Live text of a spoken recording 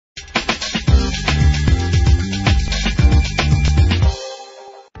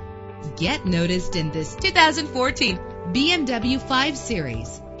Get noticed in this 2014 BMW 5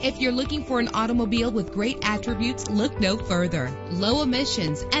 Series. If you're looking for an automobile with great attributes, look no further. Low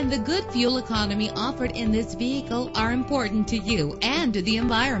emissions and the good fuel economy offered in this vehicle are important to you and to the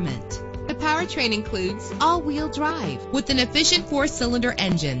environment. The powertrain includes all-wheel drive with an efficient 4-cylinder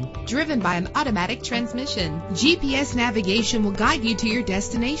engine driven by an automatic transmission. GPS navigation will guide you to your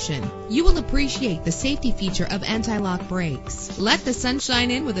destination. You will appreciate the safety feature of anti-lock brakes. Let the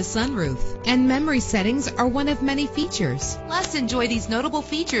sunshine in with a sunroof. And memory settings are one of many features. Plus, enjoy these notable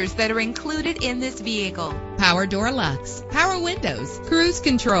features that are included in this vehicle: power door locks, power windows, cruise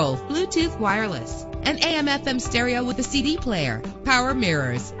control, Bluetooth wireless, an AM/FM stereo with a CD player, power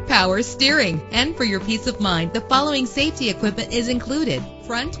mirrors, power steering. And for your peace of mind, the following safety equipment is included: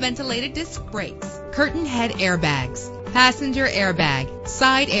 front ventilated disc brakes, curtain head airbags, passenger airbag,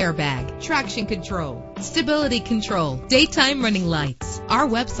 side airbag, traction control, stability control, daytime running lights. Our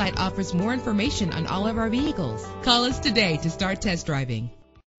website offers more information on all of our vehicles. Call us today to start test driving.